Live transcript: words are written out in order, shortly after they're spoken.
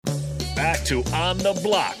back to On the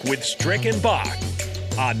Block with Strick and Bach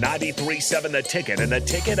on 93.7 The Ticket and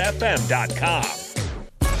theticketfm.com.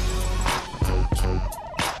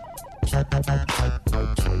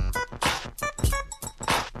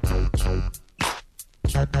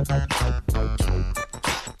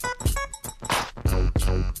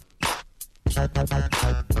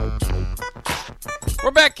 We're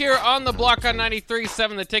back here on the block on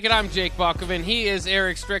 93.7 The Ticket. I'm Jake Bakoven. He is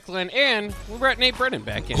Eric Strickland, and we brought Nate Brennan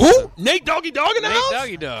back in. Who? Nate Doggy Dog in the house? Nate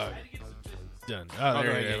Doggy Dog. Done. Oh,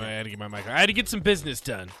 there you go. I had to get my mic on. I had to get some business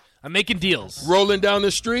done. I'm making deals. Rolling down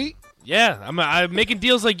the street? Yeah, I'm making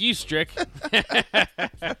deals like you, Strick.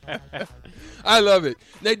 I love it.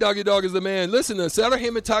 Nate Doggy Dog is the man. Listen, the Sutter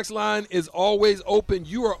Hammond Talks line is always open.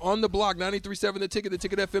 You are on the block, 93.7 The Ticket,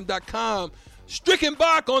 theticketfm.com. Strick and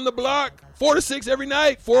Bach on the block, 4 to 6 every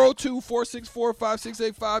night,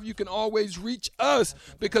 402-464-5685. You can always reach us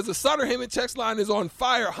because the Sutter Hammond text line is on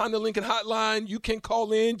fire. Honda Lincoln Hotline. You can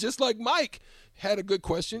call in just like Mike had a good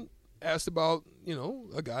question. Asked about,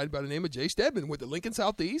 a guy by the name of Jay Stedman with the Lincoln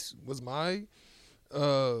Southeast, was my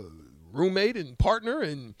roommate and partner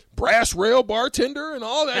and brass rail bartender and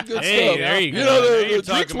all that good stuff. There you go. The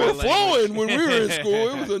drinks were flowing when we were in school.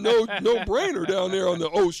 It was a no-brainer down there on the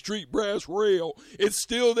O Street brass rail. It's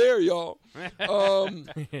still there, y'all.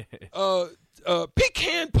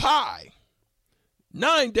 Pecan Pie,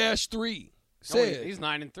 9-3. Said, he's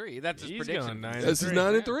 9-3. That's his prediction. This is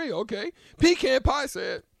 9-3. Okay. Pecan Pie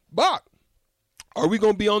said, Bach, are we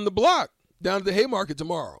going to be on the block down at the Haymarket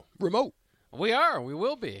tomorrow? Remote. We are. We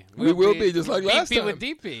will be. We will be just like last time. DP with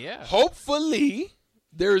DP, yeah. Hopefully,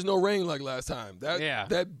 there is no rain like last time.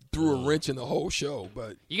 That threw a wrench in the whole show.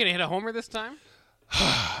 But you going to hit a homer this time?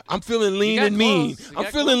 I'm feeling lean and mean.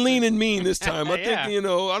 I'm feeling lean and mean this time. I think, Yeah.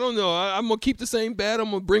 I don't know. I'm going to keep the same bat. I'm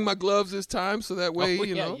going to bring my gloves this time so that way,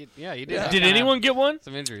 you know. You did. Did anyone get one?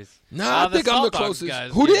 Some injuries. Nah, I think I'm the closest.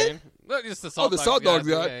 Guys, Who did? Well, just the The Salt Dogs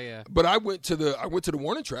guy. Yeah. But I went to the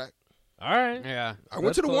warning track. All right. Yeah. I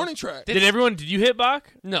went to the warning track. Did you hit Bach?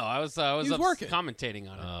 No, I was working. commentating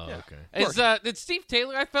on it. Oh, okay. Did Steve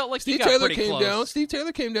Taylor? I felt like Steve he got Taylor pretty came close. down. Steve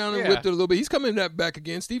Taylor came down and whipped it a little bit. He's coming back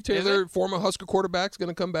again. Steve Taylor, former Husker quarterback, is going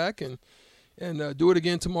to come back and do it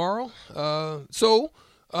again tomorrow. So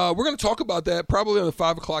we're going to talk about that probably on the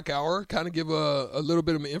 5 o'clock hour, kind of give a little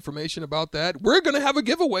bit of information about that. We're going to have a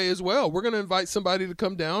giveaway as well. We're going to invite somebody to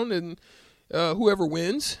come down and whoever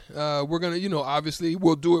wins, we're going to, obviously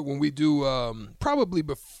we'll do it when we do probably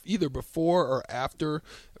either before or after,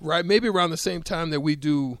 right? Maybe around the same time that we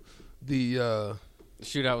do the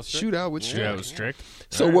shootout with Strick.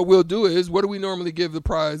 So what we'll do is, what do we normally give the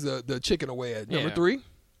prize, the chicken away at? Number 3?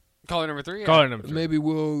 Caller number 3? Caller number 3. Maybe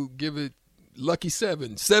we'll give it lucky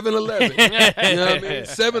 7-11. You know what I mean?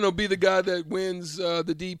 7 will be the guy that wins the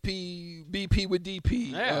BP with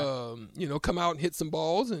DP. Yeah. Come out and hit some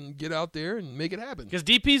balls and get out there and make it happen. Because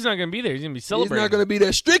DP's not going to be there. He's going to be celebrating. He's not going to be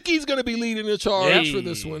there. Stricky's going to be leading the charge for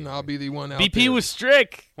this one. I'll be the one out there. BP with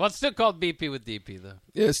Strick. Well, it's still called BP with DP, though.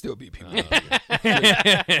 Yeah, it's still BP.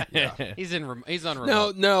 Yeah. He's on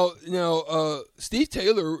remote. Now, Steve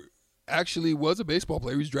Taylor actually was a baseball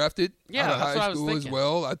player. He was drafted out of high school as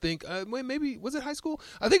well. I think maybe was it high school?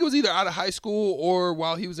 I think it was either out of high school or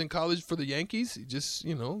while he was in college for the Yankees. He just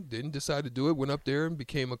didn't decide to do it. Went up there and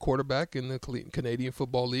became a quarterback in the Canadian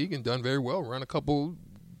Football League and done very well. Ran a couple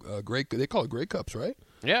they call it Grey Cups, right?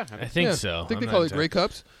 Yeah, I think so. I think they call it Grey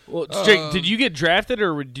Cups. Well, Strick, did you get drafted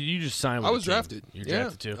or did you just sign with I was the team? drafted. You were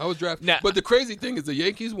drafted too. I was drafted. Now, but the crazy thing is the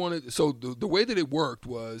Yankees wanted. So the way that it worked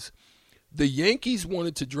was, the Yankees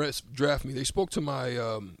wanted to draft me. They spoke to my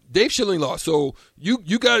Dave Schillinglaw. So you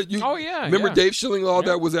got you. Oh yeah, remember yeah. Dave Schillinglaw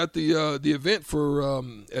that was at the event for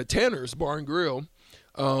at Tanner's Bar and Grill.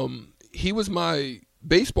 He was my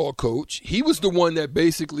baseball coach. He was the one that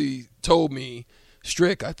basically told me,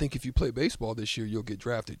 Strick, I think if you play baseball this year, you'll get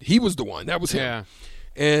drafted. He was the one. That was him. Yeah.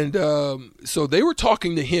 And so they were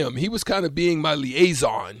talking to him. He was kind of being my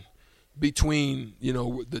liaison between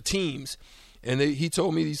the teams. And he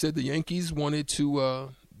told me, he said the Yankees wanted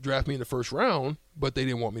to draft me in the first round, but they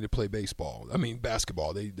didn't want me to play baseball. I mean,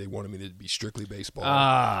 basketball. They wanted me to be strictly baseball.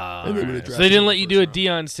 So they didn't let you do a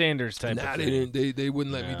Deion Sanders type of thing. They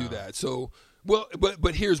wouldn't let me do that. So, well,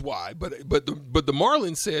 but here's why. But the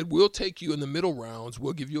Marlins said, we'll take you in the middle rounds.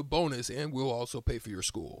 We'll give you a bonus, and we'll also pay for your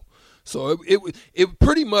school. So it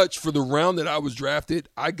pretty much, for the round that I was drafted,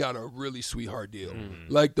 I got a really sweetheart deal.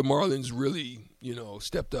 Like the Marlins really,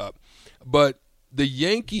 stepped up. But the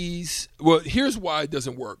Yankees, well, here's why it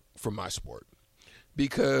doesn't work for my sport.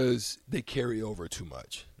 Because they carry over too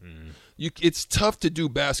much. It's tough to do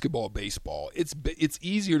basketball, baseball. It's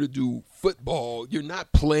easier to do football. You're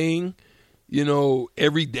not playing.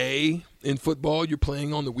 every day in football you're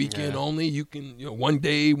playing on the weekend only. You can, one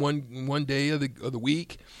day of the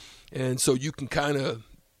week, and so you can kind of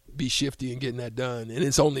be shifty in getting that done. And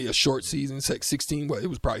it's only a short season. It's like 16. It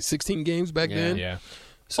was probably 16 games back then. Yeah.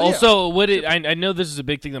 So, also, I know this is a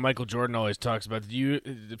big thing that Michael Jordan always talks about. Do you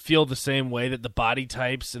feel the same way that the body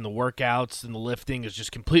types and the workouts and the lifting is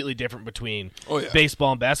just completely different between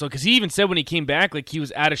baseball and basketball? Because he even said when he came back, like he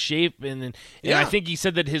was out of shape, and I think he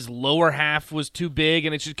said that his lower half was too big,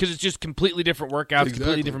 and it's just because it's just completely different workouts,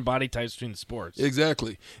 completely different body types between the sports.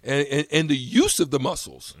 Exactly, and the use of the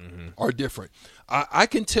muscles are different. I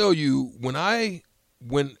can tell you when I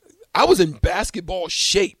was in basketball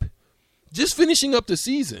shape. Just finishing up the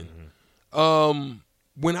season,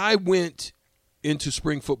 when I went into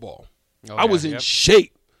spring football, I was in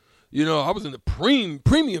shape. I was in the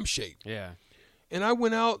premium shape. Yeah. And I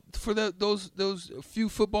went out for those few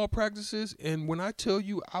football practices, and when I tell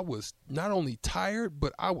you I was not only tired,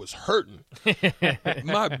 but I was hurting.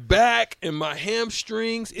 My back and my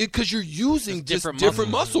hamstrings, because you're using just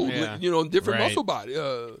different muscle, different muscle body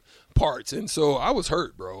parts. And so I was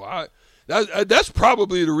hurt, bro. That's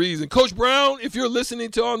probably the reason. Coach Brown, if you're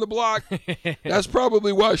listening to On the Block, that's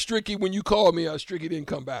probably why Stricky, when you called me, Stricky didn't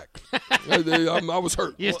come back. I was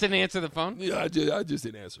hurt. You just didn't answer the phone? Yeah, I just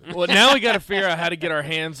didn't answer. Well, now we got to figure out how to get our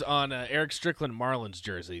hands on Eric Strickland Marlins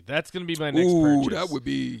jersey. That's going to be my next purchase. That would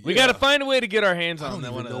be. We got to find a way to get our hands on one of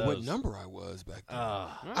those. I don't even know what number I was back then.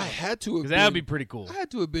 I had to have been. That would be pretty cool. I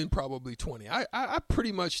had to have been probably 20. I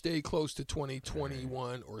pretty much stayed close to 20,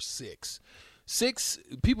 21, or 6. 6,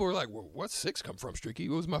 people were like, well, what's 6 come from, Stricky? It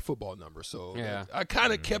was my football number. So I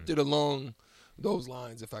kind of kept it along those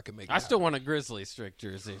lines if I could make it I still want a Grizzly Strick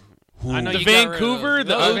jersey. Ooh. I know the you Vancouver,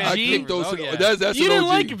 the OG. I kicked those. That's you an didn't OG.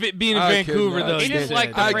 like it being in Vancouver, though. He didn't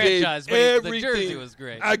like the franchise, but the jersey was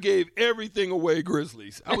great. I gave everything away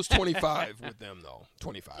Grizzlies. I was 25 with them, though.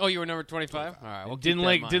 25. Oh, you were number 25? All right. Well, didn't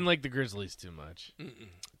like the Grizzlies too much.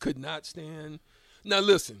 Could not stand. Now,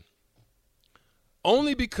 listen.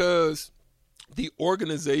 Only because the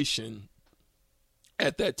organization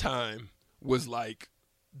at that time was like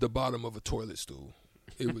the bottom of a toilet stool.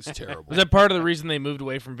 It was terrible. Was that part of the reason they moved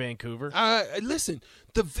away from Vancouver? Listen,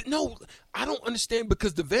 I don't understand,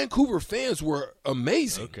 because the Vancouver fans were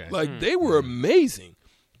amazing. Okay. Like, they were amazing.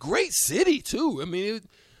 Great city, too. I mean,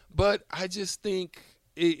 but I just think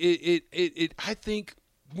I think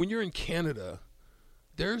when you're in Canada,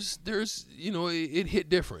 there's it hit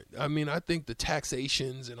different. I mean, I think the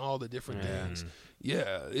taxations and all the different things.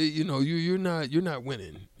 Yeah, you're not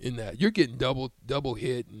winning in that. You're getting double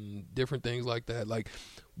hit and different things like that. Like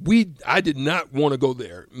I did not want to go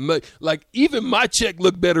there. Like even my check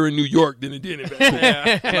looked better in New York than it did in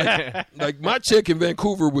Vancouver. like my check in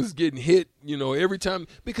Vancouver was getting hit, every time,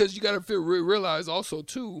 because you got to realize also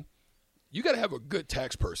too, you got to have a good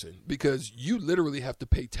tax person, because you literally have to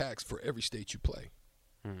pay tax for every state you play.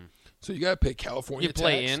 So you got to pay California tax. You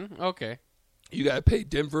play in? Okay. You got to pay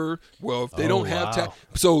Denver. Well, if they don't have tax.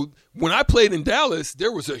 So when I played in Dallas,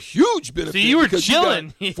 there was a huge benefit. So you were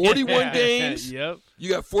chilling. You got 41 games. Yep. You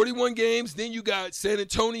got 41 games. Then you got San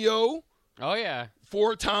Antonio. Oh, yeah.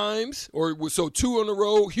 4 times. So 2 on the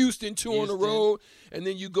road. Houston, 2 on the road. And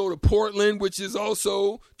then you go to Portland, which is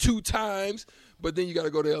also 2 times. But then you got to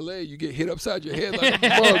go to L.A. You get hit upside your head like a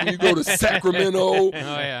mug when you go to Sacramento. Oh,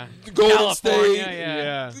 yeah. Golden State.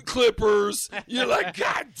 Yeah. Clippers. You're like,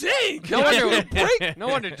 God dang. No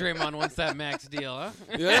wonder Draymond wants that max deal, huh?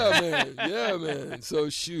 Yeah, man. So,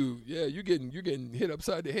 shoot. Yeah, you're getting hit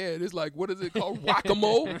upside the head. It's like, what is it called?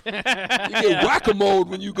 Whack-a-mole? You get whack-a-mole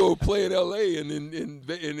when you go play in L.A.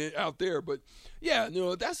 and out there. But, yeah,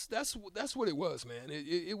 that's what it was, man.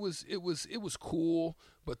 It was cool.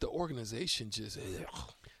 But the organization just.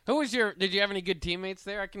 Who was did you have any good teammates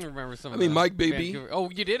there? I can remember some. Mike Bibby. Vancouver. Oh,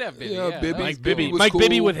 you did have Bibby. Yeah, Bibby. Mike Bibby. was Mike cool.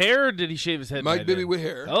 Bibby with hair, or did he shave his head? Mike Bibby with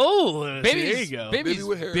hair. Oh, there you go. Bibby's Bibby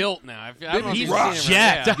with hair. built now. I don't know if He's you've seen him.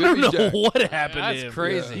 jacked. Yeah. I don't know Jacked. what happened to him. That's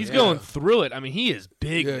crazy. He's going through it. I mean, he is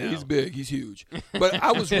big now. He's big. He's huge. But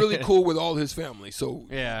I was really cool with all his family. So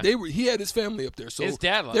he had his family up there. So his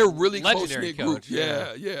dad, they're really legendary close-knit group. coach.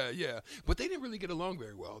 Yeah. But they didn't really get along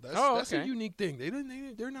very well. That's a unique thing.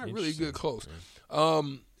 They're not really good close.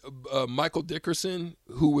 Michael Dickerson,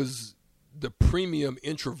 who was the premium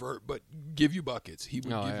introvert, but give you buckets. He would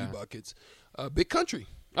give you buckets. Big Country.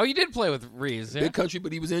 Oh, you did play with Reeves, yeah? Big Country,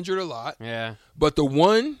 but he was injured a lot. Yeah. But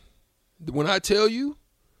when I tell you,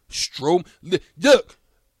 look,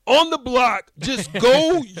 on the block, just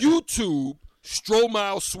go YouTube,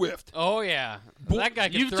 Stromile Swift. Oh, yeah. That guy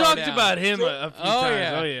can You've throw talked down. about him a few times.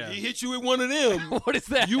 Yeah. Oh, yeah. He hit you with one of them. What is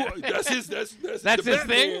that? That's That's the his Batman.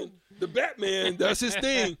 thing? The Batman, that's his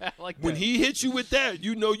thing. When he hits you with that,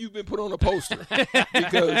 you know you've been put on a poster.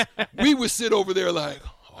 Because we would sit over there like,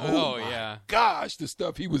 oh my gosh, the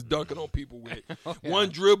stuff he was dunking on people with. One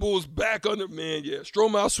dribbles back under, man,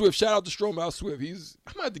 Stromile Swift. Shout out to Stromile Swift.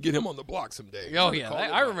 I might have to get him on the block someday. Oh, yeah.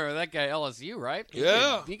 I remember that guy, LSU, right?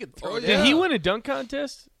 He could throw it. Did he win a dunk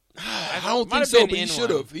contest? I don't think so, but he should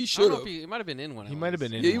have. He should have. He might have been in one. He might have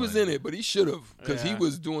been in. Yeah, he was in it, but he should have because he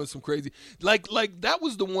was doing some crazy. Like that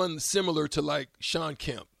was the one similar to like Sean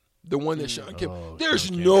Kemp, the one that Sean Kemp.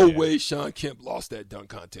 There's no way Sean Kemp lost that dunk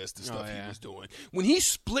contest. The stuff he was doing when he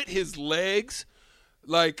split his legs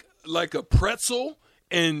like a pretzel.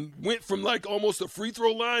 And went from like almost a free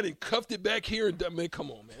throw line and cuffed it back here. And man,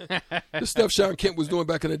 come on, man. The stuff Sean Kemp was doing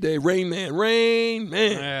back in the day. Rain Man.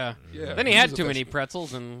 Yeah. Then he had too many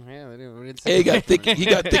pretzels, and he got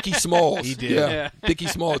Thicky Smalls. He did. Yeah. Thicky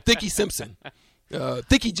Smalls. Thicky Simpson.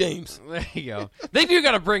 Thicky James. There you go. They do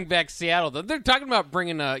got to bring back Seattle. They're talking about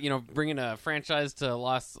bringing a franchise to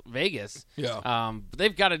Las Vegas. Yeah. But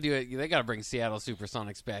they've got to do it. They got to bring Seattle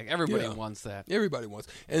Supersonics back. Everybody wants that. Everybody wants.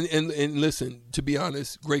 And listen, to be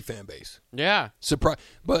honest, great fan base. Yeah. Surprise.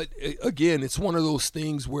 But again, it's one of those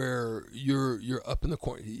things where you're up in the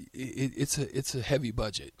corner. It's a heavy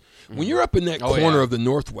budget. When you're up in that corner of the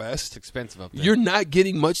Northwest, it's expensive up there. You're not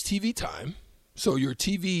getting much TV time. So your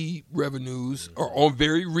TV revenues are all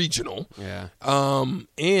very regional. Yeah.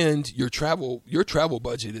 And your travel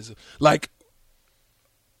budget is like,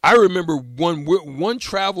 I remember one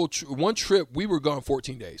trip we were gone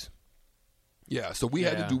 14 days. Yeah. So we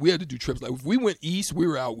had to do trips. Like if we went east, we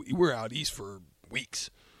were out east for weeks.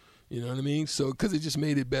 You know what I mean? So because it just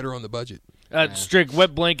made it better on the budget. Strick,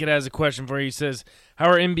 Wet Blanket has a question for you. He says, how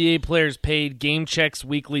are NBA players paid? Game checks,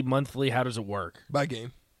 weekly, monthly? How does it work? By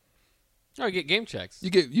game. Oh, you get game checks. You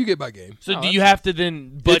get by game. So do you have to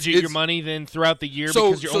then budget your money then throughout the year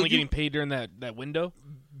because you're only getting paid during that window?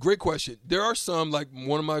 Great question. There are some, like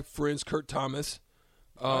one of my friends, Kurt Thomas.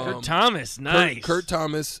 Kurt Thomas, nice. Kurt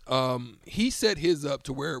Thomas, he set his up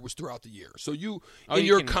to where it was throughout the year. So in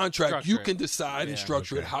your contract, you can decide and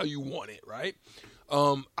structure it how you want it, right?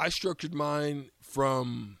 I structured mine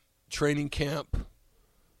from training camp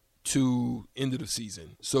to end of the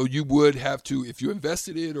season. So you would have to, if you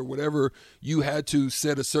invested it or whatever, you had to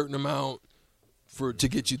set a certain amount to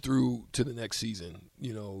get you through to the next season,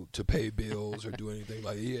 to pay bills or do anything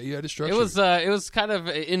like that. Yeah, you had to structure it. Was kind of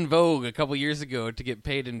in vogue a couple years ago to get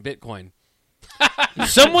paid in Bitcoin.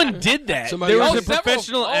 Someone did that. There was a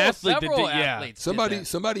professional athlete that did that.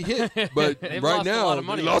 Somebody hit, but right now, a lot of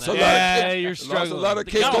money lost a lot. Yeah, you're struggling. Lost a lot of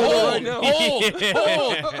kids right now.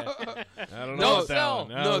 I don't know.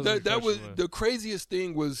 No, that was the craziest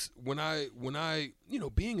thing was when I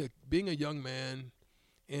being a young man,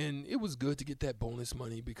 and it was good to get that bonus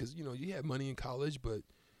money because you had money in college, but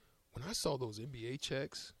when I saw those NBA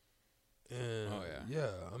checks, and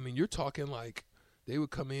I mean you're talking like. They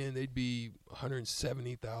would come in, they'd be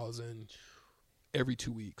 $170,000 every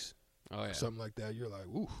 2 weeks. Oh, yeah. Something like that. You're like,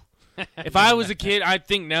 ooh. If I was a kid, I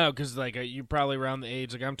think now, because you're probably around the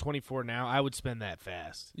age, I'm 24 now, I would spend that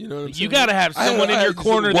fast. You know what I'm saying? You got to have someone in your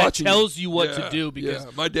corner that tells you what to do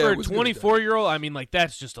because my dad for a 24-year-old, I mean,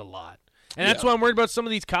 that's just a lot. And that's why I'm worried about some of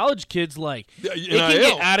these college kids. Like, it can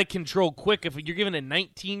get out of control quick. If you're giving a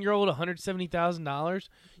 19-year-old $170,000,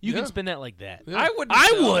 you can spend that like that. Yeah.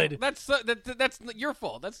 I would. That's your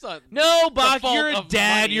fault. That's not. No, Bach, you're a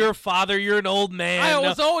dad. Money. You're a father. You're an old man. I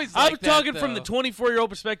was always. Like I'm talking from the 24-year-old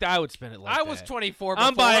perspective. I would spend it like that. I was 24.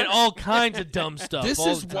 I'm buying all kinds of dumb stuff. This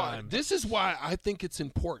is why I think it's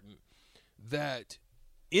important that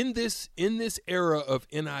in this era of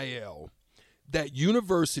NIL. That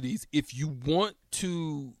universities, if you want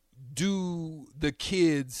to do the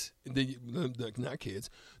kids, not kids,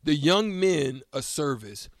 the young men a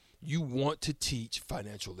service, you want to teach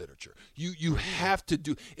financial literature. You have to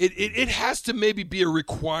do it. It has to maybe be a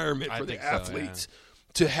requirement for the athletes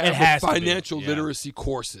to have financial literacy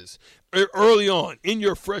courses early on in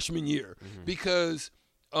your freshman year, because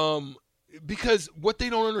what they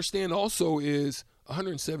don't understand also is.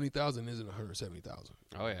 170,000 isn't 170,000.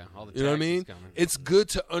 Oh yeah, all the you know what I mean. Coming. It's good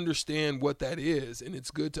to understand what that is, and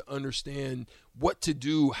it's good to understand what to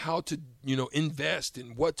do, how to invest,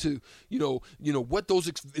 and what to what those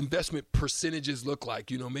investment percentages look like.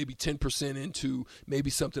 Maybe 10% into maybe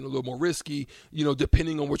something a little more risky.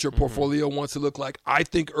 Depending on what your portfolio wants to look like. I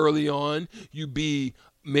think early on you be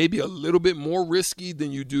maybe a little bit more risky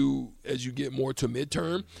than you do as you get more to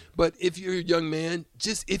midterm. But if you're a young man,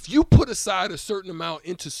 if you put aside a certain amount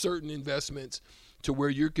into certain investments to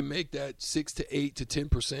where you can make that 6 to 8 to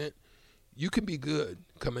 10%, you can be good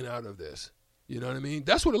coming out of this. You know what I mean?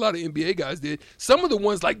 That's what a lot of NBA guys did. Some of the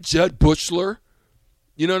ones like Judd Buechler,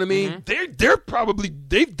 you know what I mean? They're probably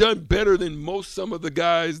they've done better than some of the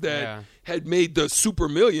guys that had made the super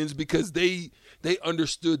millions because they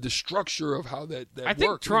understood the structure of how that worked. I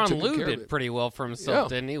think Teron Lue did pretty well for himself,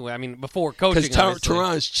 didn't he? I mean, before coaching. Because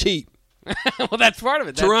Teron's cheap. Well, that's part of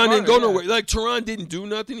it. Teron didn't go nowhere. Like Teron didn't do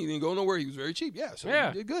nothing. He didn't go nowhere. He was very cheap. Yeah, so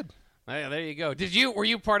he did good. Yeah, there you go. Were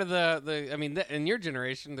you part of the I mean, in your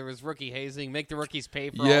generation, there was rookie hazing, make the rookies pay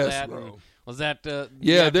for all that. Bro. Was that?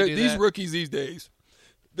 These rookies these days,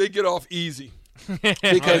 they get off easy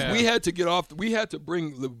because we had to get off. We had to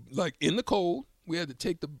bring in the cold. We had to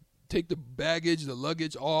take the baggage, the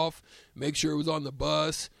luggage off, make sure it was on the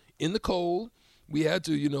bus in the cold. We had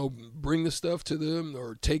to, bring the stuff to them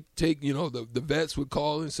or take the vets would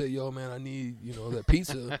call and say, yo, man, I need, that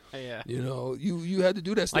pizza. You had to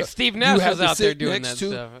do that stuff. Like Steve Nash was out there doing that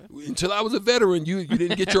stuff. Until I was a veteran, you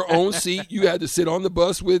didn't get your own seat. You had to sit on the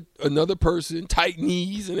bus with another person, tight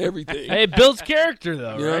knees and everything. Hey, it builds character,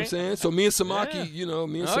 though, You know what I'm saying? So me and Samaki,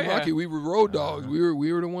 we were road dogs.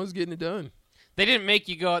 We were the ones getting it done. They didn't make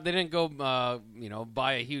you go. They didn't go.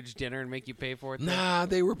 Buy a huge dinner and make you pay for it. Nah,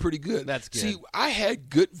 they were pretty good. That's good. See, I had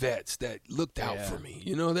good vets that looked out for me.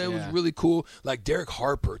 That was really cool. Like Derek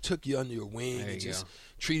Harper took you under your wing and just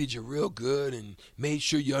treated you real good and made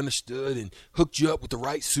sure you understood and hooked you up with the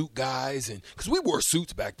right suit guys. And because we wore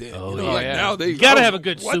suits back then. Now you gotta have a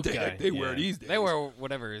good suit guy. Heck they wear these days. They wear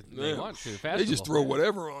whatever they want to. They just throw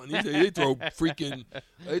whatever on. They throw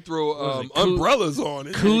umbrellas on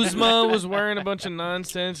it. Kuzma was wearing a bunch of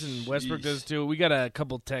nonsense, and Westbrook does too. We got a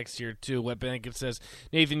couple texts here too. Wetbank, it says,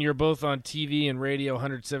 Nathan, you're both on TV and radio,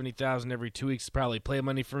 170,000 every 2 weeks, probably play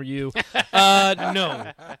money for you.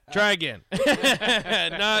 No, try again.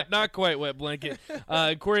 Not quite, Wet Blanket.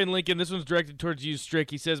 Corey and Lincoln, this one's directed towards you,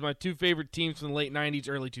 Strick. He says, my two favorite teams from the late 90s,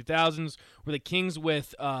 early 2000s were the Kings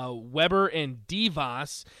with Weber and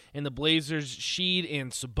Divas, and the Blazers, Sheed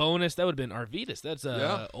and Sabonis. That would have been Arvydas. That's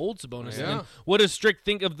old Sabonis. Yeah. And what does Strick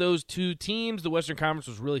think of those two teams? The Western Conference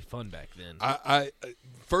was really fun back then. I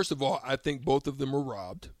first of all, I think both of them were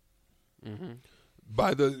robbed.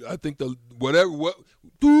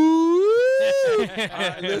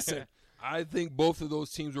 Listen, I think both of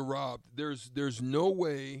those teams were robbed. There's no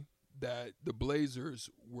way that the Blazers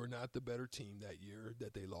were not the better team that year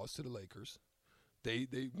that they lost to the Lakers. They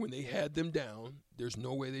when they had them down, there's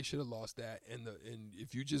no way they should have lost that. And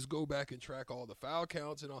if you just go back and track all the foul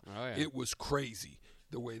counts and all, it was crazy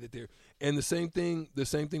the way that they're. And the same thing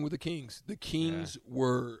with the Kings. The Kings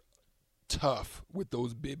were tough with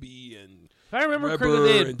those Bibby and. If I remember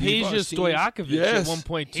correctly, they had Peja Stojakovic at one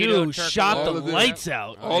point too, who shot the lights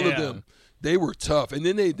out. All of them. They were tough, and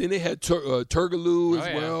then they had Turkoglu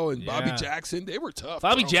as well, and Bobby Jackson. They were tough.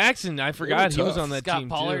 Bobby Jackson, I forgot he was on that team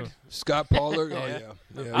Pollard. too. Scott Pollard,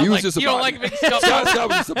 he was just a body. You don't like big Scott Scott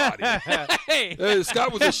was just a body.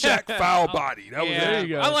 Scott was a Shaq foul body. There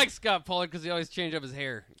you go. I like Scott Pollard because he always changed up his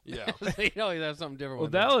hair. Yeah, he always have something different. Well,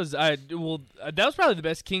 that was probably the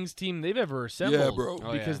best Kings team they've ever assembled. Yeah, bro.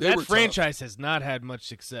 Because that franchise has not had much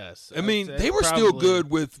success. I mean, they were still good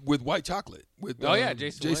with White Chocolate. With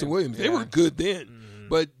Jason Williams. They were good then,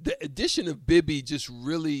 but the addition of Bibby just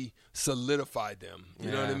really solidified them.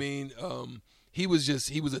 You know what I mean? He was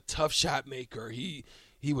a tough shot maker. He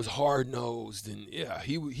was hard nosed, and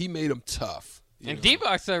he made them tough. And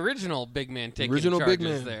Divac, the original big man, taking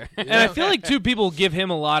charges there. Yeah. And I feel like too, people give him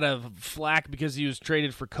a lot of flack because he was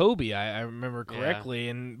traded for Kobe. I remember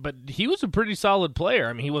correctly, but he was a pretty solid player.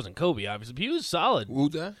 I mean, he wasn't Kobe, obviously, but he was solid. Who's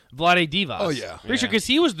that? Vlade Divac. Oh yeah, pretty sure because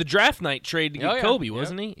he was the draft night trade to get Kobe,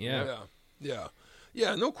 wasn't he? Yeah.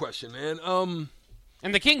 No question, man.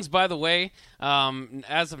 And the Kings, by the way,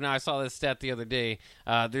 as of now, I saw this stat the other day.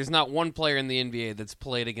 There's not one player in the NBA that's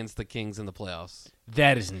played against the Kings in the playoffs.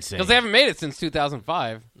 That is insane. Because they haven't made it since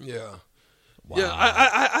 2005. Yeah. Wow. Yeah,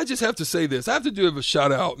 I just have to say this. I have to do a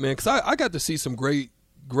shout out, man, because I got to see some great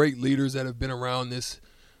leaders that have been around this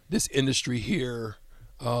industry here.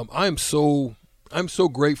 I'm so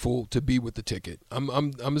grateful to be with the Ticket.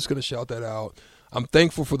 I'm just going to shout that out. I'm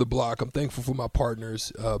thankful for the block. I'm thankful for my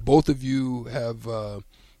partners. Both of you have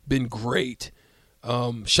been great.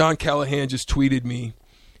 Sean Callahan just tweeted me,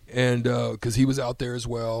 and because he was out there as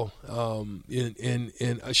well. And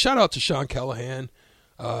a shout out to Sean Callahan.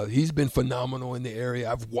 He's been phenomenal in the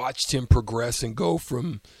area. I've watched him progress and go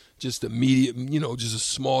from just just a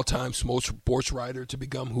small-time sports writer to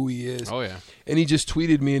become who he is. Oh, yeah. And he just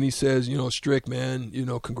tweeted me, and he says, Strick, man,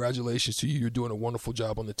 congratulations to you. You're doing a wonderful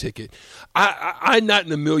job on the Ticket. I not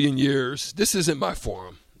in a million years, this isn't my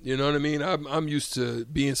forum. You know what I mean? I'm used to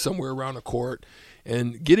being somewhere around the court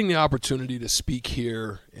And getting the opportunity to speak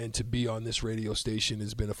here and to be on this radio station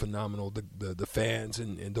has been a phenomenal. The fans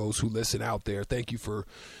and those who listen out there, thank you for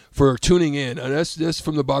tuning in. And that's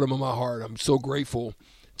from the bottom of my heart. I'm so grateful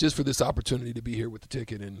just for this opportunity to be here with the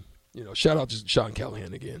Ticket. And shout out to Sean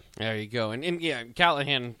Callahan again. There you go. And yeah,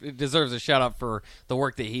 Callahan deserves a shout out for the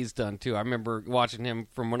work that he's done too. I remember watching him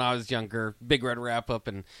from when I was younger, Big Red Wrap Up,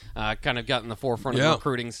 and kind of got in the forefront of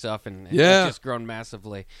recruiting stuff, and it's just grown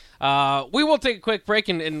massively. We will take a quick break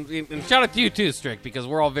and shout out to you too, Strick, because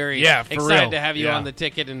we're all very excited to have you on the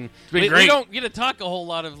Ticket, and we don't get to talk a whole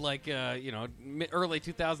lot of early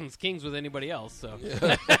 2000s Kings with anybody else. So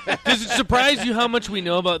does it surprise you how much we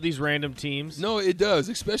know about these random teams? No, it does,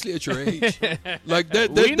 especially at your age. Like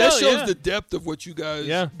that shows the depth of what you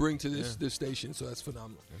guys bring to this station, so that's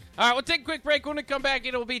phenomenal. All right, we'll take a quick break. When we come back,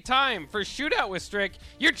 it'll be time for Shootout with Strick.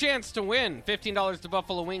 Your chance to win $15 to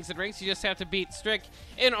Buffalo Wings and Drinks. You just have to beat Strick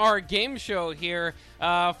in our game show here.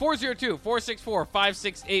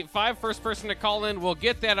 402-464-5685. First person to call in will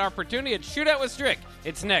get that opportunity. It's Shootout with Strick.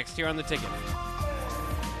 It's next here on the Ticket.